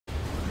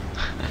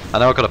I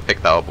know I could have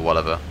picked that up or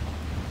whatever.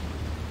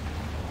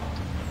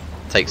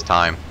 Takes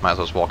time. Might as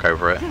well just walk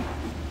over it.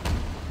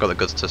 Got the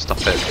goods to stop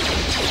it.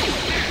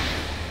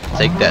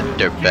 Take that,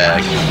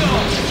 dirtbag.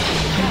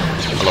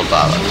 I love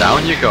that.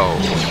 Down you go.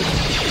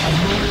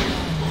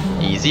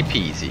 Easy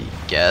peasy.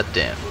 God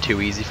damn,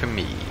 too easy for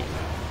me.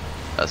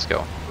 Let's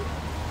go.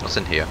 What's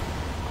in here?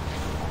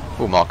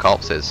 Ooh, more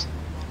corpses.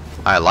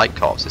 I like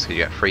corpses because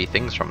you get free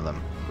things from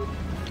them.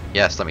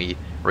 Yes, let me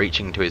reach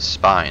into his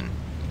spine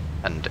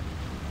and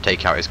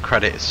take out his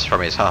credits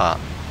from his heart.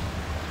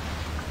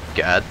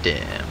 God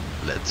damn.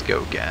 Let's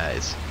go,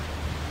 guys.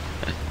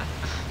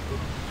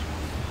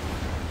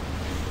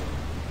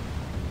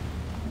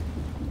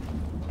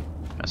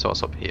 That's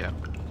what's up here.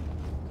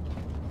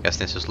 Guess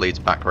this just leads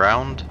back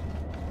round.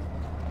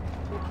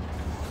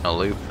 A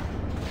loop.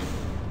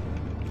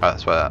 Oh,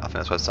 that's where I think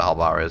that's where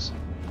Zalbar is.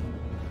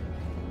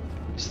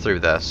 It's through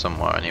there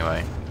somewhere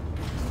anyway.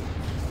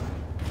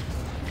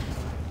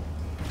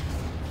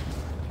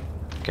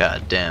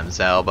 God damn,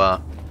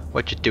 Zalbar,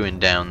 what you doing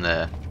down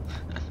there?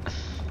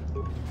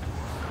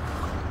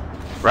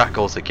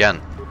 Rackles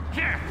again.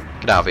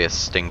 Get out of here,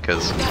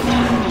 stinkers.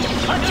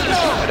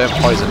 Don't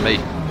poison me.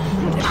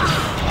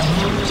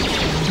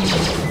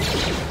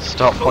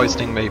 Stop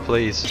poisoning me,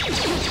 please.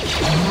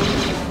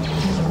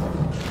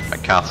 My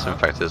Karth's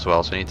infected as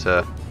well, so I need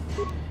to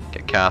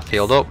get Karth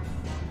healed up.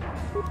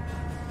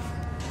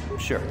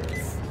 Sure.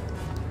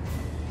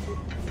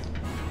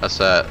 Let's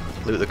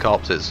loot the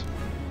corpses.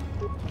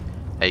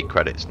 8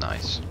 credits,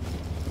 nice.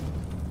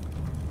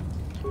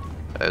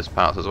 There's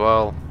parts as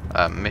well.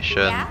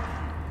 Mission. Yeah?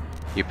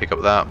 You pick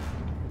up that.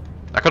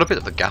 I could have picked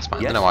up the gas man.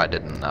 I don't know why I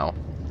didn't now.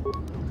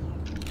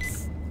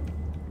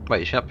 Wait,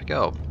 you shouldn't pick it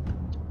up.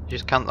 You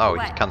just can't. Oh,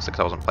 you just cancelled because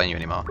I wasn't playing you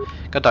anymore.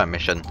 Goddamn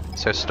mission.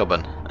 So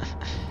stubborn.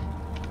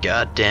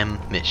 Goddamn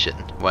mission.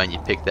 Why don't you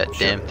pick that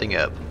damn thing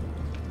up?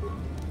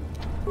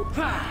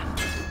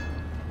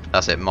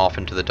 That's it. Morph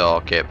into the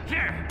door, Kyp.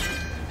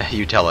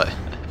 You tell it.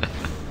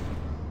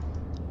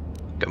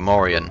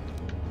 Gamorrean.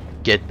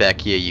 Get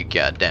back here, you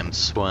goddamn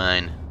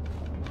swine.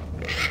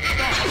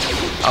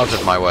 Out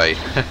of my way.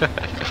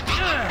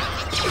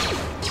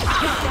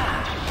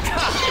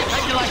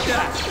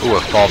 Ooh, a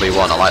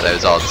 4v1, I like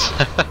those odds.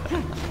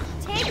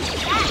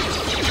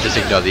 Just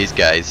ignore these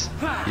guys.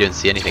 You don't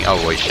see anything.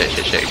 Oh wait, shit.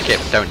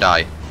 Kyp, don't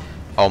die.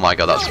 Oh my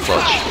god, that's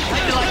clutch.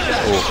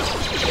 Ooh.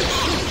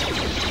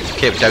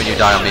 Kyp, don't you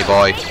die on me,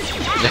 boy.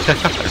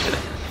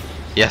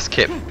 Yes,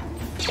 Kyp.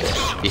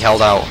 He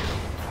held out.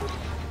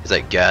 He's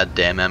like, god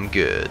damn, I'm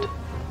good.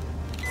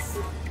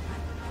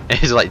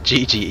 He's like,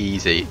 GG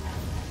easy.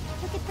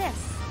 Look at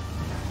this.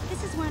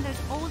 This is one of those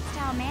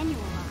old-style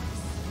manual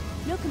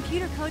locks. No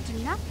computer codes or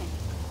nothing.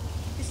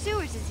 The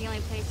sewers is the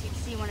only place you'd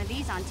see one of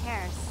these on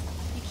Terrace.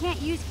 You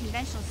can't use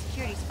conventional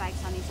security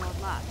spikes on these old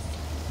locks.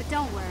 But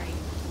don't worry.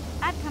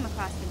 I've come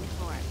across them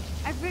before.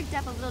 I've rigged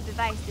up a little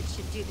device that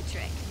should do the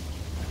trick.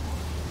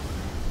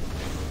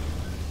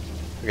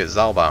 Look at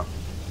Zalbar.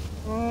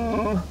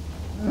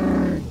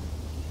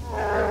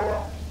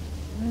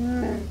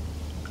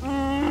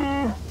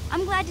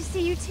 I'm glad to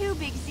see you too,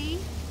 Big Z.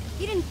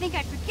 You didn't think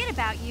I'd forget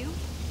about you.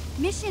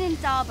 Mission and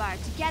Zalbar,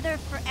 together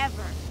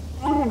forever.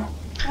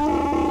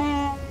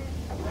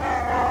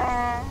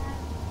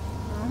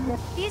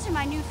 These are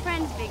my new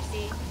friends, Big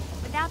Z.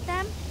 Without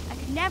them, I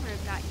could never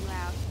have got you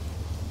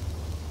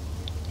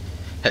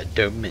out.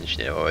 Don't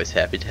mention it, always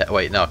happy to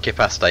wait, no, Kyp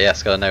Astar,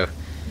 yes,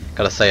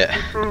 gotta say it.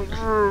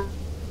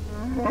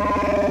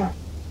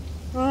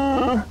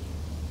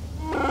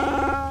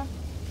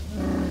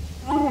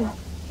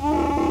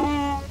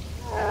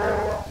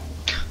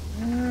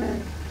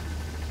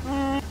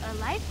 A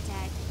life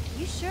debt?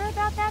 You sure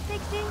about that,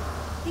 Big Z?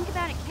 Think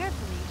about it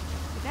carefully.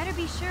 You better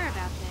be sure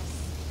about this.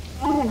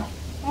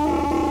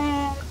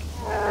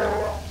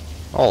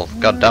 Oh,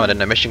 god damn it, and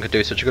the mission could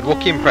do such a good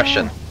Wookiee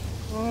impression.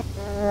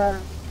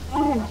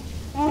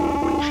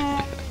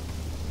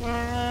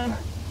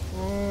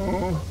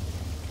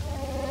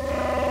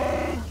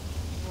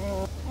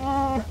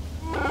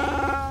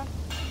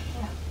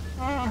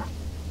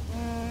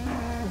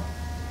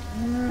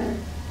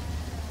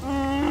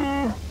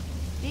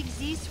 Big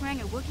Z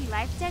swearing a Wookiee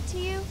life debt to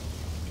you?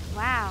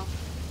 Wow,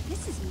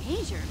 this is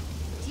major.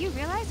 Do you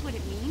realize what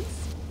it means?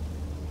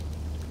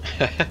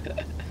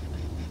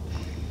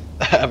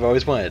 I've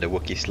always wanted a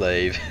Wookiee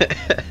slave.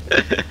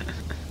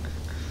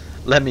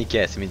 Let me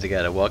guess, it means I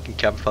gotta walk in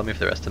cabin for me for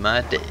the rest of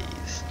my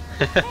days.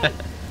 Hey,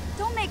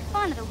 don't make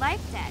fun of the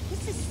life debt.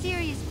 This is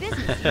serious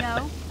business, you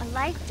know. A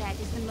life debt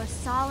is the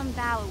most solemn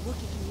vow a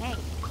Wookiee can make.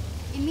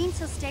 It means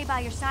he'll stay by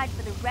your side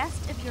for the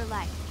rest of your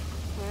life.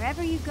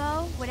 Wherever you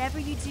go, whatever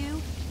you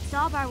do,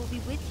 Zalbar will be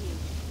with you.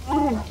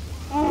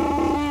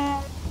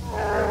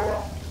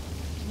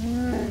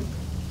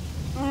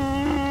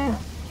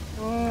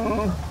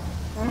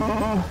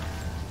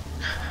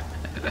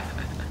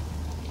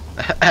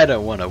 I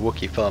don't want a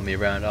Wookiee following me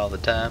around all the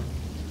time.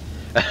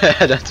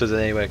 I don't suppose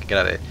any way I can get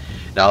out of it.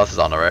 No, let's just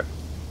honour it.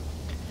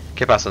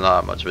 Kyp Astar's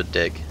not that much of a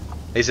dig.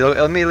 At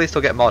least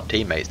he'll get more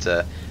teammates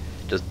to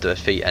just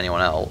defeat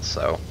anyone else,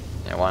 so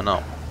yeah, why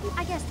not?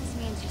 I guess this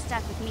means you're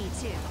stuck with me,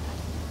 too.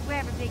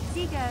 Wherever Big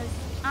Z goes,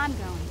 I'm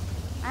going.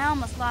 I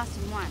almost lost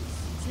him once.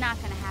 It's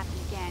not gonna happen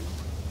again.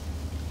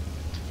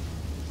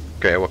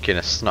 Great walking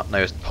a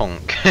snot-nosed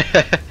punk.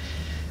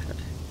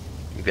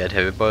 You've had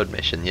a board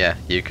mission, yeah.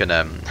 You can,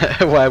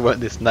 why won't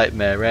this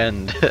nightmare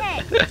end?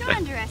 Hey, don't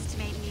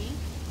underestimate me.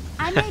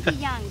 I may be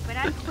young, but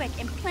I'm quick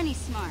and plenty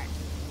smart.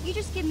 You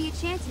just give me a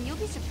chance and you'll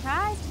be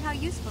surprised at how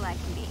useful I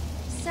can be.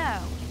 So,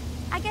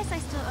 I guess I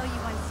still owe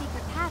you one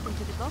secret path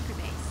into the Vulkar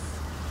base.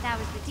 That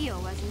was the deal,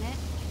 wasn't it?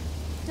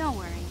 Don't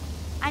worry.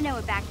 I know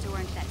a back door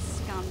into that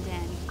scum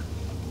den.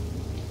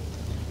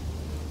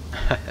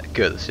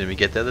 Good, the sooner we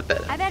get there the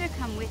better. I better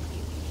come with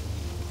you.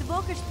 The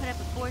Vulkars put up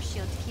a force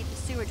shield to keep the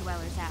sewer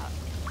dwellers out.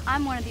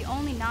 I'm one of the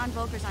only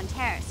non-Vulkars on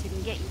Terrace who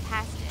can get you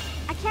past it.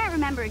 I can't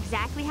remember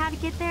exactly how to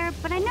get there,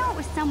 but I know it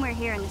was somewhere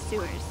here in the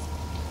sewers.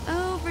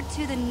 Over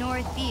to the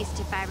northeast,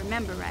 if I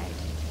remember right.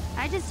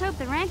 I just hope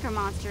the Rancor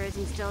monster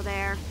isn't still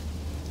there.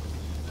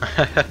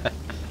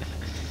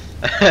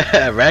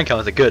 Rancor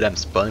was a good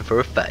spawn for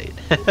a fight.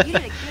 You did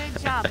a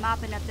good job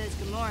mopping up those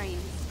Gamorreans,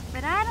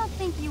 but I don't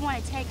think you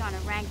want to take on a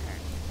Rancor.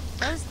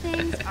 Those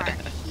things are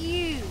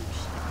huge.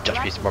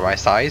 Just be my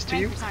size to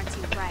you? Rancors aren't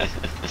too bright.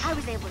 I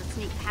was able to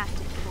sneak past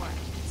it before,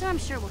 so I'm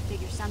sure we'll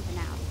figure something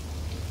out.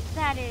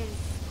 That is,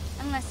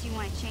 unless you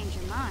want to change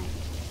your mind.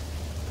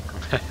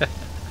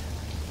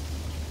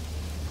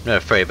 Not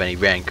afraid of any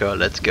Rancor,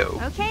 let's go.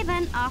 Okay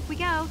then, off we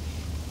go.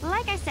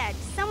 Like I said,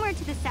 somewhere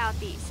to the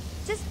southeast.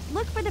 Just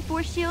look for the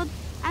force shield,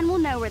 and we'll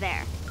know we're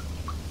there.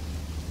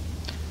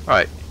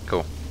 Alright,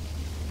 cool.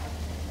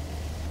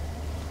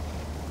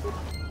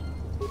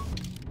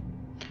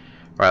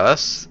 Right,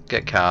 let's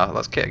get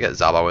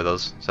Zalbar with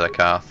us instead of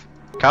Karth.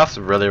 Karth's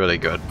really, really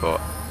good,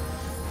 but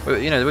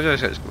you know, we've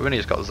only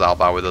just got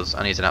Zalbar with us,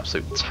 and he's an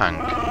absolute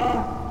tank.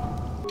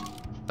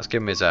 Let's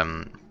give him his I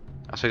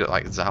think got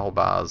like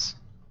Zalbar's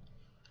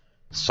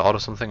sword or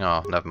something.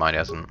 Oh, never mind, he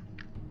hasn't.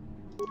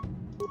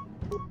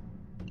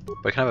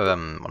 But we can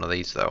have one of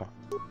these though.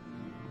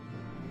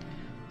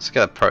 Let's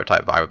get a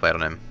prototype vibroblade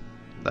on him.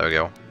 There we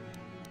go.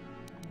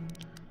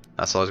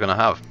 That's all he's gonna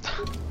have.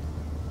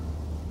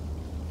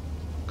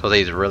 Because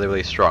he's really,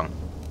 really strong.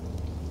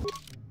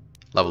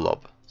 Level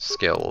up.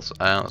 Skills.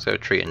 Let's go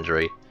treat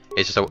injury.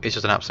 It's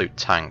just an absolute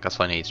tank. That's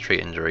all he needs. Treat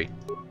injury.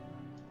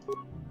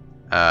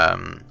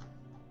 I'm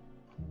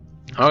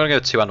not gonna go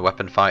two-hand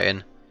weapon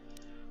fighting,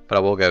 but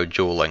I will go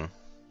dueling.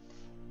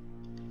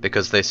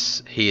 Because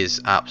he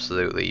is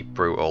absolutely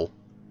brutal.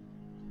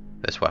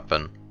 This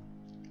weapon.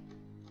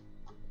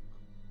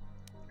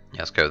 Yeah,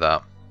 let's go with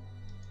that.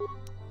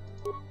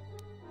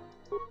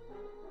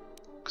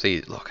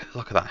 See, look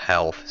at that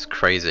health. It's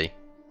crazy.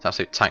 It's an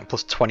absolute tank.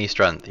 Plus 20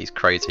 strength. He's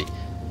crazy.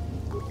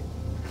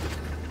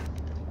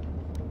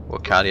 Well,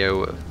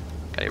 cardio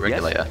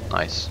regulator. Yes.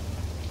 Nice.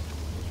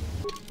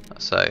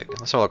 Let's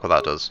have a look what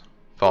that does.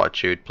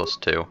 Fortitude plus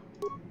 2.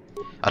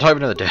 I don't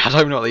even know I don't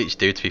even know what they each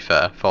do. To be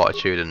fair,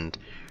 fortitude and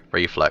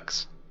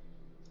reflex.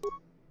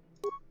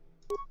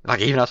 Like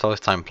even after all this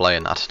time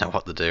playing, I don't know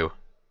what to do.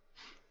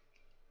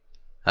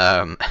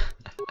 Alright.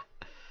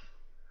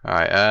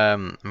 I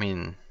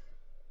mean.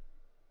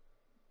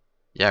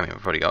 Yeah, I mean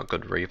we've already got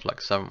good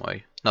reflex, haven't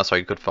we? No,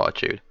 sorry, good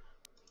fortitude.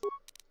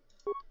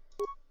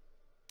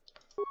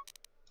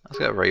 Let's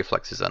get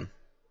reflexes then.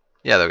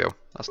 Yeah, there we go.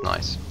 That's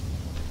nice.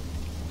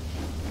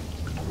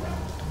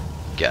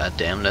 God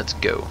damn, let's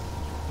go.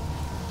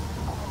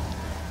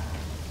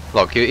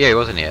 Look, yeah, he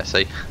wasn't here,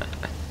 see?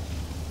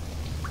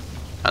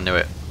 I knew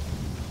it.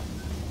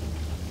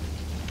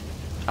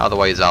 Out of the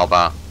way,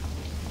 Zalbar.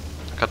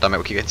 God damn it,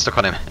 we keep getting stuck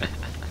on him.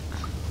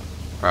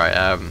 Right,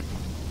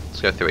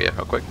 let's go through here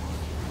real quick.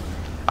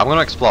 I'm going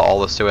to explore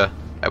all the sewer,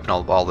 open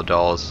all the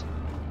doors.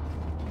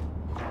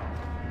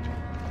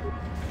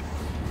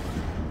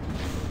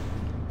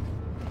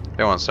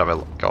 Who wants to have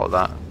a go at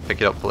that?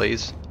 Pick it up,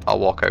 please. I'll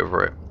walk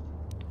over it.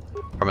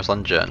 Promised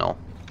Land Journal.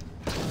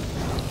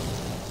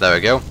 There we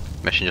go.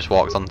 Mission just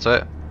walked onto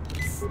it.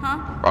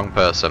 Huh? Wrong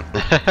person.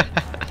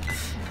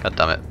 God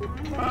damn it.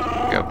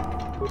 Go.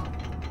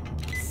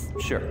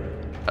 Sure.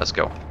 Let's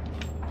go.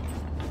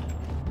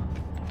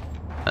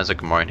 There's a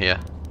Gamorrean here.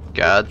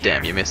 God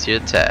damn, you missed your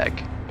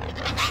tag.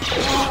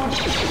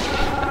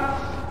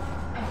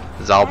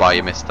 Zalbar,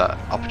 you missed that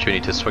opportunity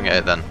to swing at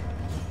it then.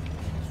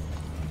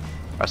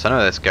 Right, so I know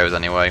where this goes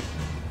anyway.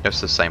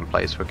 It's the same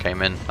place we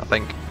came in, I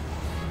think.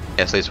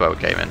 Yes, this is where we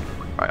came in.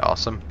 Right,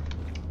 awesome.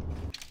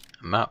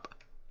 Map.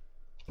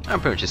 I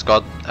pretty much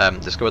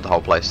discovered the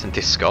whole place in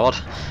Discord.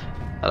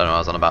 I don't know what I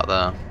was on about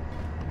there.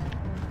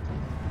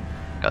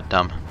 God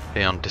damn,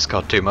 being on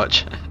Discord too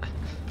much.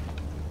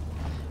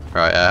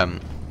 Right,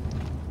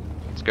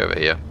 let's go over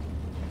here.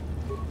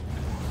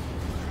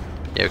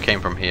 Yeah, we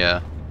came from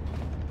here.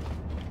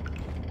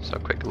 So a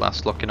quick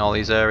last look in all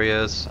these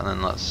areas, and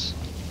then let's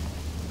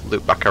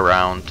loop back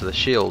around to the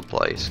shield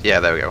place. Yeah,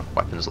 there we go.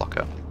 Weapons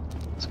locker.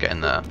 Let's get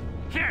in there.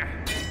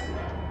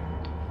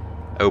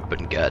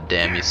 Open,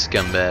 goddamn you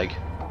scumbag.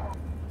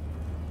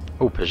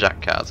 Oh,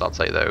 Pajak cards, I'll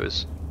take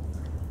those.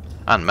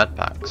 And med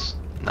packs.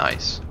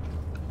 Nice.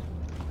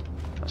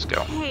 Let's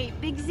go. Hey,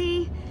 Big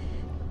Z,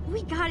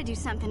 we gotta do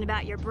something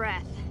about your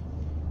breath.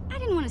 I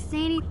didn't want to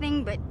say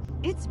anything, but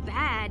it's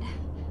bad.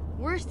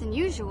 Worse than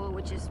usual,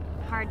 which is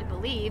hard to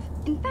believe.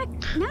 In fact,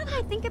 now that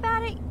I think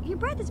about it, your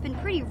breath has been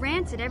pretty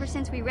rancid ever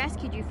since we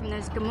rescued you from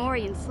those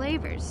Gamorrean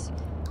slavers.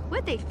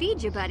 What'd they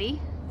feed you,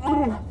 buddy?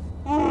 Oh,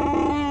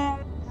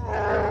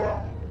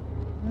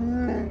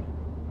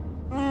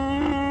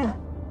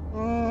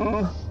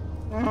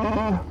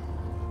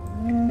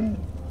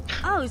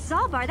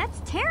 Zalbar, that's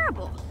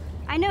terrible.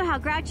 I know how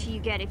grouchy you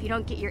get if you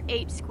don't get your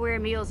 8 square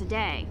meals a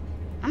day.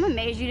 I'm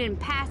amazed you didn't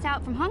pass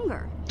out from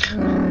hunger.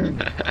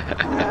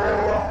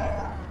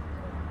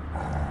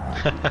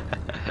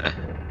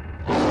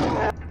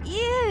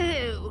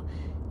 Ew!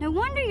 No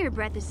wonder your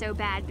breath is so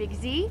bad, Big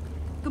Z.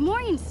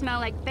 Gamorreans smell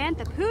like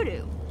bantha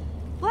poodoo.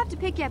 We'll have to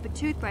pick you up a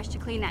toothbrush to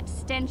clean that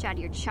stench out of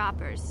your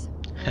choppers.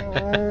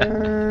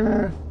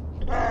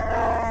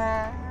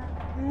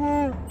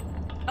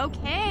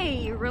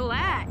 Okay,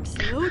 relax.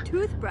 No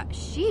toothbrush.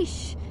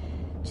 Sheesh.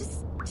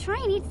 Just try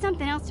and eat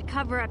something else to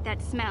cover up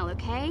that smell,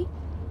 okay?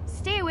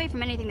 Stay away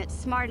from anything that's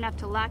smart enough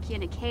to lock you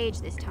in a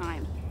cage this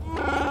time.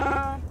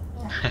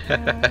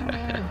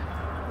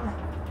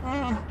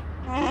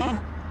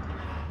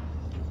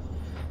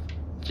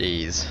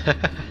 Jeez.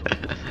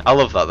 I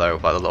love that though,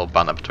 like the little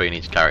banter between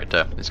each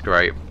character. It's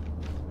great.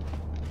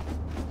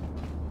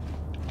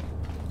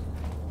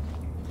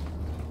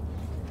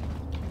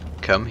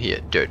 Come here,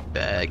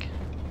 dirtbag.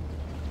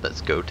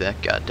 Let's go to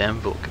that goddamn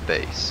Vulkar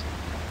base.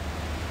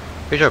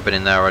 Pretty sure I've been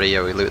in there already.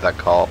 Yeah, we loot that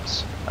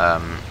corpse.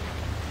 Yeah,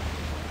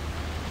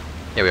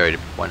 we already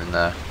went in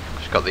there.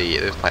 Just got the,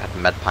 it was like a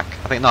med pack.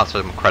 I think that's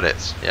some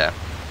credits. Yeah.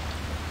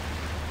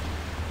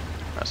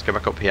 Let's go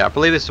back up here. I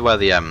believe this is where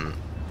the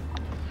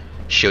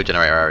shield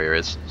generator area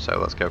is. So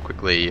let's go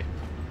quickly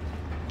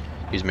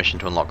use mission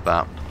to unlock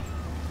that.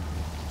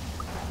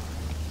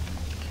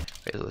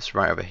 Wait, it's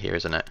right over here,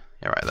 isn't it?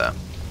 Yeah, right there.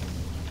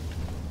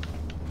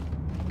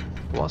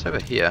 What's over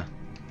here?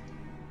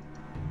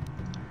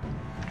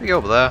 Did we go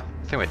over there?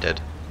 I think we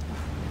did.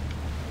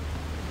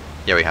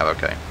 Yeah, we have,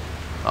 okay.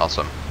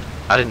 Awesome.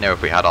 I didn't know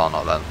if we had or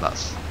not then.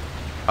 That's,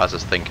 I was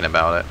just thinking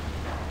about it.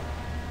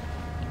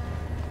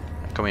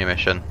 Come here,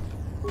 mission.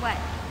 What?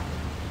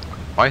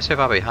 Why are you so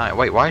far behind?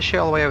 Wait, why is she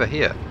all the way over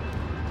here?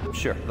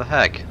 Sure. What the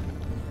heck?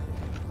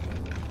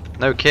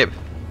 No, Kyp.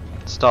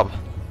 Stop.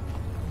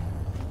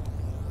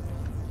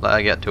 Let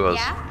her get to us.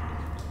 Yeah?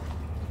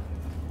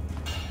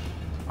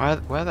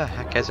 Where the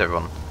heck is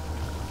everyone?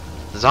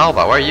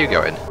 Zalbar, where are you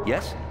going?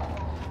 Yes?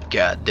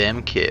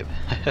 Goddamn Kyp.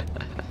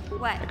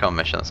 What? Come on,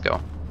 mission, let's go.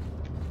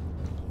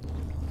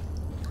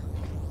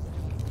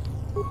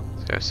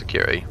 Let's go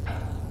security.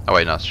 Oh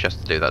wait, no, she has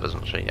to do that,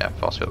 doesn't she? Yeah,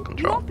 force field You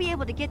control. won't be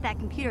able to get that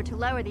computer to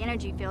lower the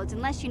energy fields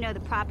unless you know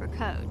the proper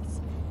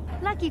codes.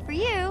 Lucky for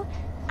you,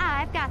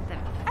 I've got them.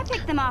 I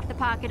picked them off the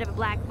pocket of a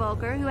black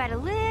Vulkar who had a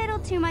little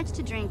too much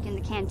to drink in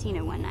the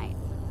cantina one night.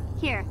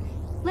 Here,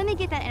 let me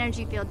get that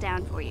energy field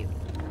down for you.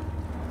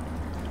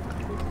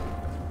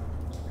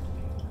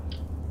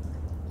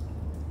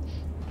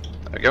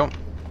 There we go.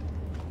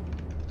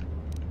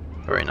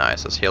 Very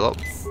nice, let's heal up.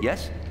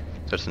 Yes?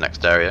 Go to the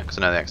next area, because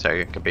I know the next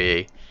area can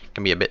be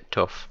a bit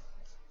tough.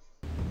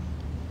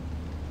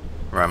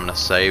 Right, I'm gonna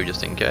save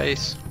just in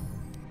case.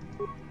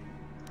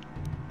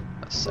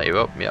 Let's save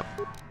up, yep.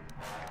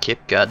 Kyp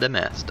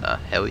Astar,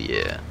 hell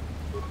yeah.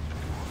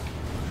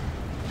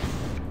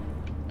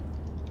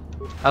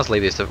 Let's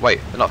leave this to,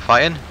 wait, they're not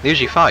fighting? They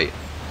usually fight.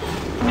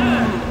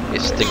 You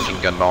stinking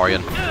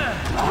Gamorrean.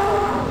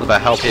 A little bit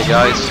of help here,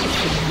 guys.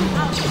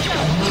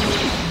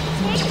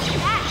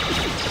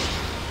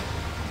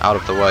 Out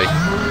of the way.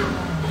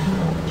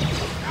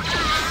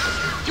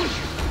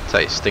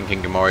 Say,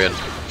 stinking Gamorrean.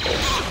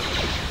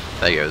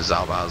 There you go,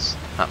 Zalbar's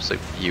absolute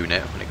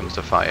unit when it comes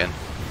to fighting.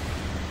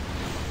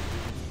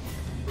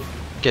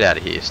 Get out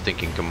of here,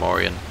 stinking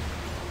Gamorrean.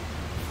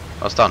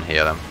 What's down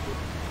here then?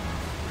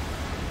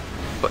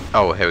 But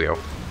oh, here we go.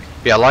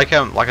 Yeah, like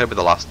I did with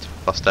the last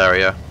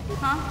area.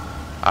 Huh?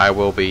 I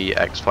will be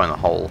exploring the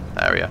whole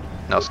area.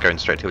 Now it's going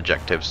straight to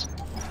objectives.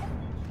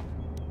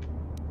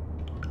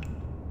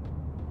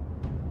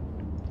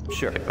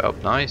 Sure. Keep it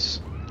up, nice.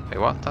 Wait,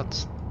 what?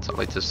 That's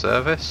only to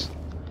service?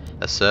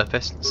 A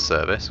surface?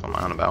 Service? What am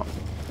I on about?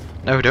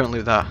 No, don't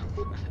loot that.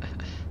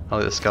 I'll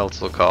loot the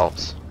skeletal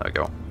corpse. There we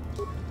go.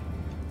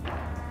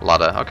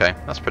 Ladder, okay,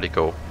 that's pretty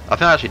cool. I think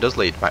that actually does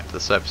lead back to the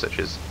surface, which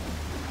is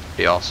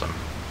pretty awesome.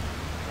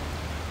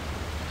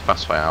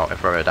 Fast way out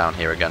if we're down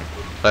here again.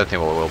 I don't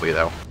think we will be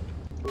though.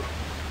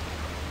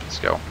 Let's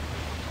go.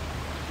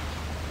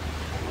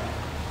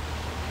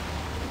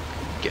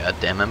 God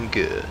damn, I'm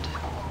good.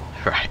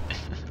 Right.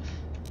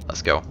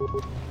 Let's go.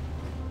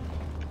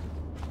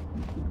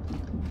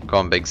 Come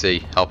on, Big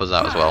Z, help us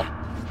out as well.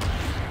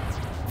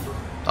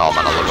 Oh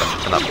man, I love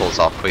it. When that pulls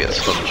off, we get a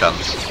stun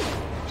chance.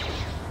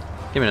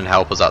 He didn't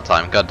help us that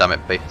time. God damn it,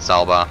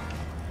 Zalbar.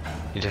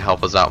 You need to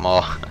help us out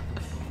more.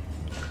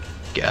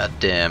 God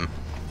damn.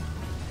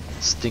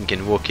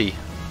 Stinking Wookiee.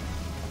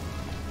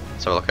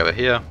 Let's have a look over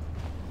here.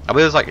 I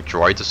believe there's like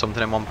droids or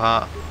something in one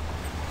part.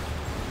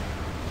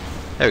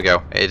 There we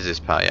go. It is this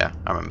part, yeah.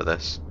 I remember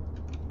this.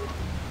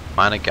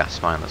 Minor gas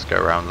mine. Let's go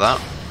around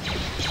that.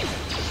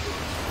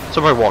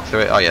 Somebody walked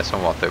through it. Oh yeah,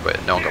 someone walked through it,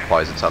 but no one got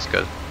poisoned, so that's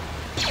good.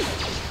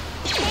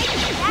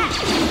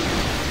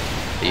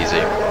 Easy.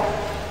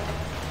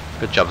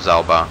 Good job,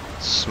 Zalbar.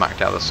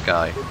 Smacked out of the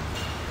sky.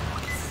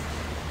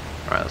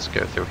 Alright, let's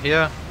go through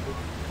here.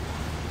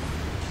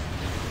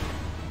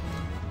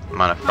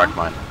 Minor frag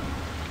mine.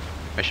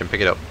 Mission, pick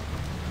it up.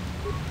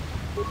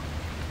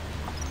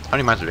 How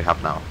many mines do we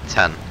have now?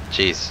 10.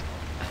 Jeez.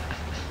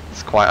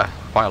 It's quite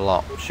a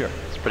lot. Sure.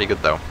 It's pretty good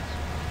though.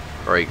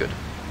 Very good.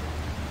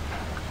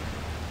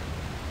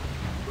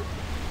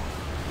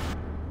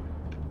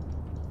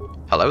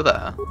 Hello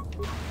there.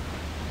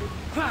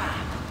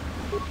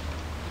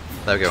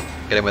 There we go.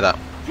 Get in with that.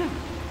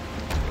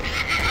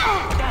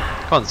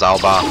 Come on,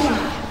 Zalbar.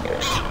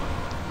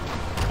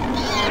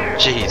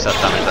 Jeez, that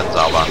damage then,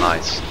 Zalbar.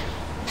 Nice.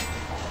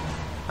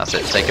 That's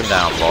it. Take him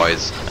down,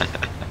 boys.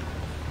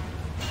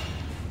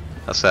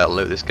 Let's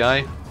loot this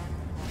guy.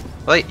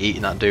 Were they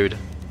eating that dude?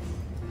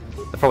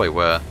 They probably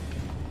were.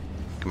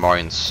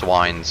 Gamorrean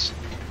swines.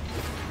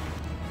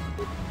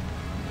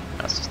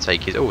 Let's just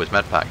take his. Oh, his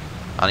med pack.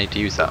 I need to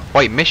use that.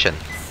 Wait, mission.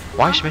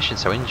 Why is your mission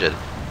so injured?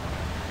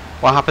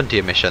 What happened to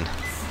your mission?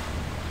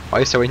 Why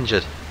are you so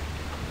injured?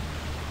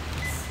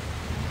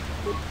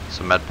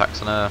 Some med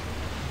packs on her.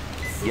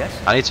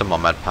 Yes. I need some more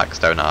med packs,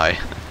 don't I?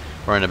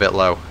 We're in a bit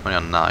low. Only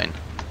on 9.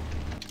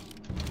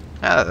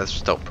 Yeah, that's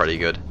still pretty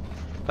good.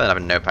 Better than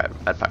having no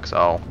med packs at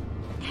all.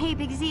 Hey,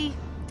 Big Z,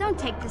 don't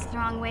take this the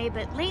wrong way,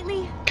 but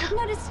lately, I've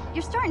noticed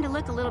you're starting to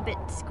look a little bit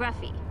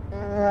scruffy.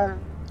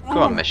 Come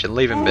on, mission,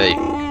 leave him be.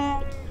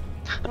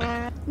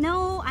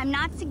 No, I'm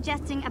not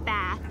suggesting a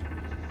bath.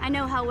 I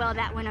know how well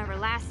that went over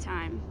last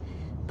time.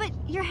 But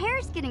your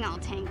hair's getting all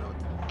tangled.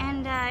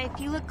 And if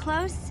you look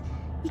close,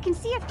 you can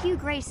see a few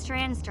gray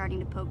strands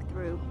starting to poke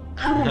through.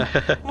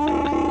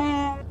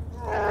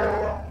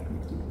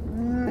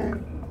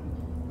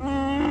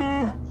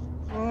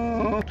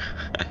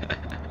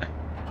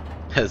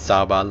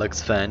 Zalbar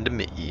looks fine to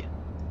me.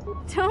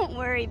 Don't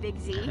worry, Big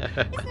Z.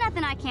 It's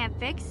nothing I can't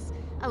fix.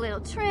 A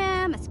little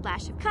trim, a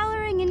splash of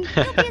coloring, and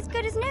you'll be as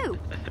good as new.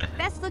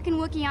 Best looking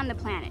Wookiee on the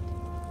planet.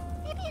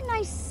 Maybe a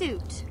nice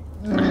suit.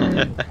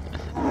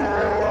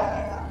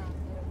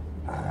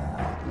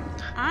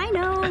 I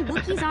know,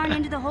 Wookiees aren't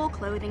into the whole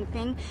clothing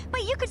thing,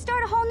 but you could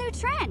start a whole new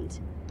trend.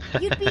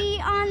 You'd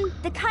be on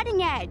the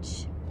cutting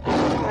edge.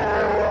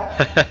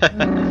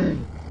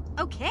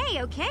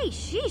 Okay,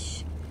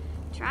 sheesh.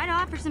 Try to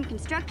offer some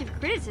constructive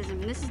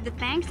criticism, and this is the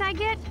thanks I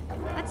get?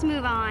 Let's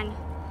move on.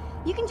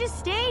 You can just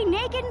stay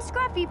naked and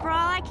scruffy for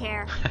all I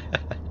care.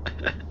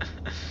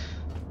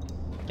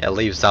 Yeah,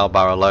 leave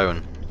Zalbar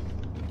alone.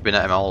 Been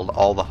at him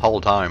all the whole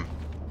time.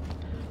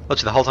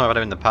 Literally the whole time I've had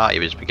him in the party,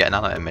 we've just been getting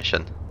on at a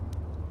mission.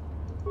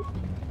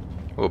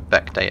 Oh,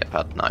 Beck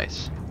datapad,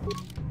 nice.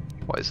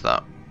 What is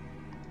that?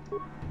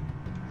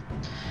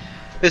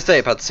 This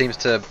datapad seems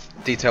to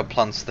detail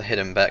plans the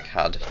hidden Beck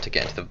had to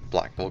get into the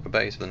Black Vulkar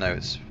base with the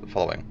notes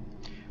following.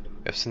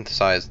 We have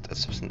synthesized a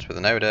substance with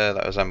an odour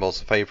that resembles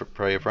the favourite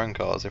prey of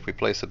Rancors. If we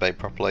place the bait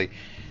properly,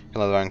 we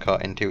can lure the Rancor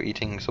into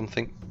eating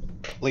something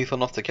lethal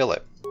enough to kill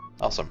it.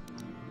 Awesome.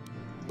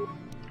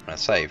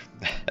 Let's save.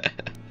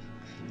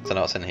 So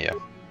now what's in here?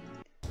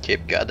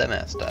 Kyp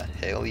Astar.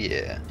 Hell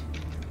yeah.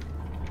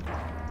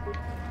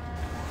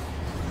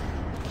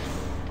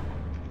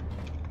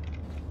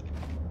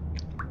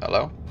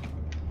 Hello?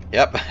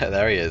 Yep,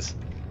 there he is.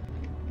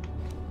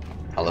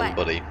 Hello, What?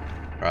 buddy.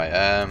 Right,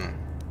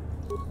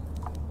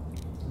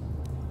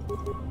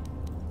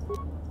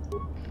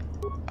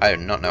 I do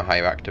not know how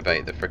you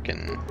activate the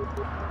frickin'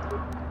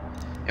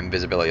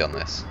 invisibility on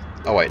this.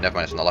 Oh wait, never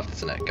mind, it's on the left,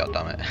 isn't it? God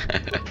damn it.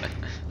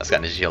 Let's get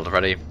energy shield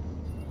ready. There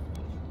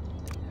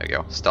we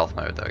go, stealth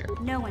mode, there we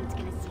go. No one's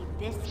gonna see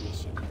this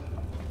mission.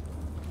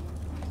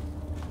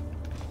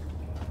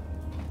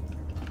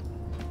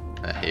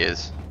 There he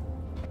is.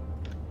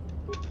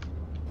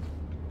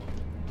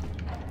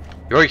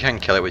 You already can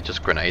kill it with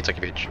just grenades, like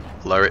if you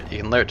lure it, you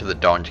can lure it to the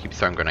door and just keep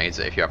throwing grenades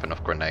at it if you have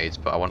enough grenades,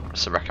 but I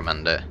wouldn't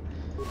recommend it.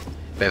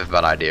 Bit of a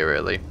bad idea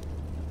really.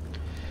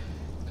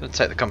 Gonna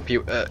take the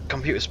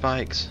computer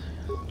spikes.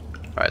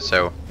 Right,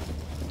 so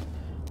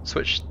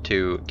switch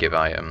to give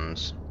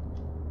items.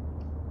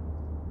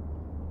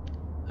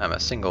 A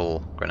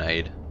single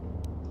grenade.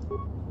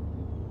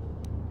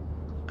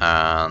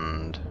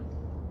 And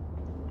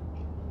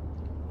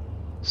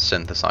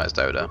synthesized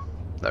odor.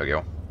 There we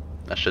go.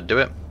 That should do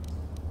it.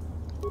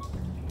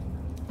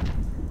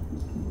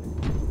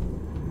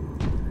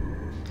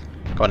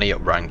 Go on, eat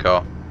up,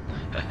 Rancor.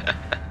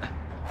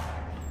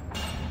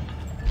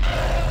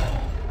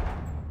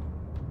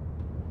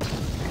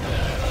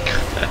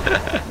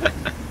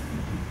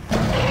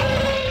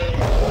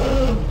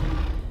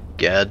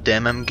 God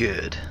damn, I'm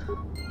good.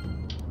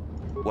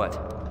 What?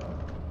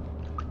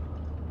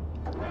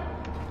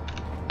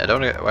 I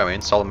don't. Wait, we're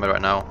in solid mode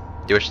right now.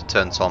 Do you wish to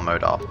turn solid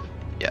mode off?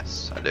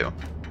 Yes, I do.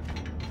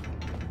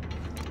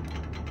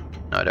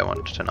 No, I don't want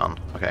it to turn on.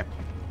 Okay.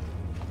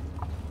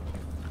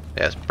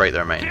 Yes, break the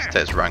remains. Take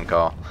this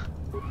Rancor.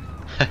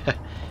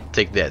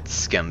 Take that,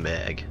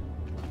 scumbag.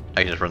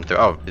 I can just run through.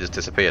 Oh, he just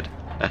disappeared.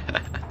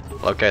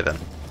 Well, okay then.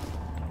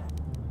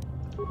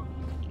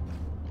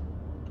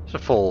 There's a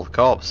full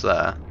corpse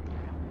there.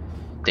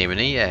 Didn't even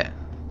eat it.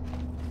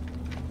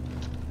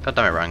 God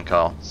damn it,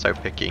 Rancor. So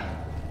picky.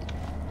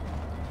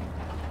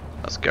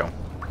 Let's go.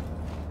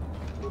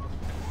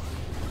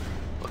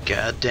 Well,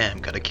 goddamn,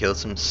 gotta kill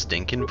some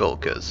stinking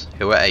Vulkars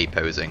who are A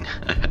posing.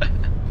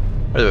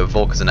 What are the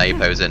Vulkars and A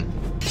posing?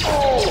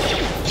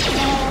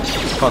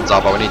 Come on,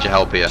 Zalba, we need your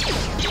help here.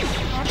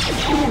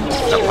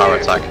 That power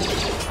attack.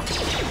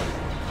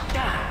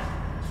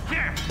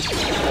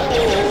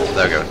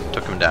 There we go,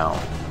 took him down.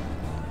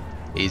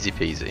 Easy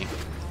peasy.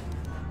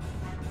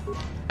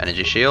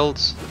 Energy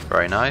shields,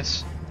 very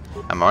nice.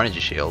 And more energy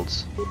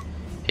shields.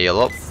 Heal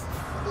up.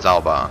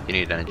 Zalbar, you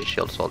need energy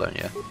shield as well, don't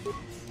you?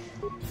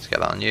 Let's get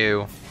that on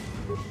you.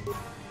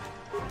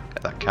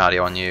 Get that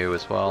cardio on you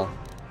as well.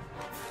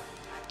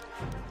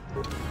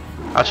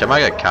 Actually, I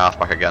might get Calf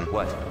back again.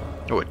 What?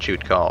 Oh, a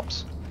chewed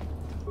corpse.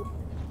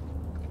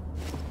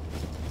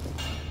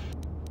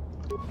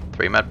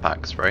 3 med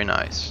packs, very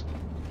nice.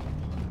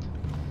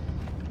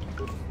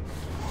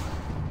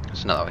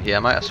 So now here, I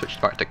might have switched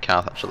back to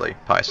Calf actually,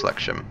 party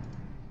selection.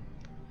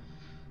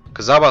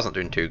 Because Zalbar's not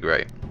doing too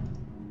great.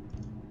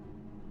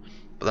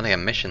 But then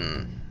again,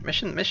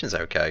 mission's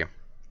okay.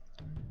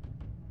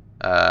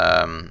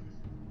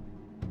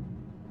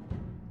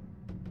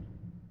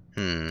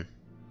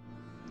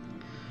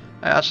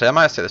 Actually, I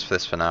might stay with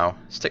this for now.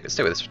 Stick with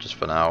this just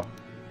for now.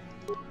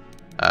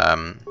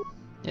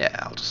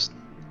 Yeah,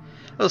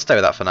 I'll stay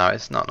with that for now.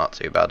 It's not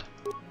too bad.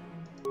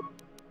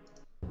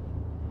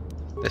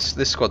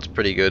 This squad's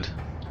pretty good,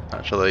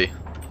 actually.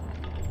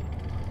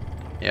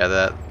 Yeah,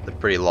 they're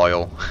pretty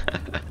loyal.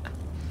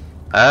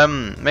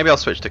 Maybe I'll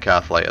switch to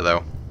Karth later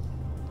though.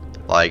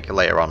 Like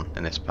later on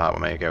in this part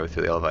when I go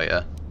through the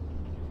elevator.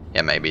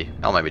 Yeah, maybe.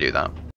 I'll maybe do that.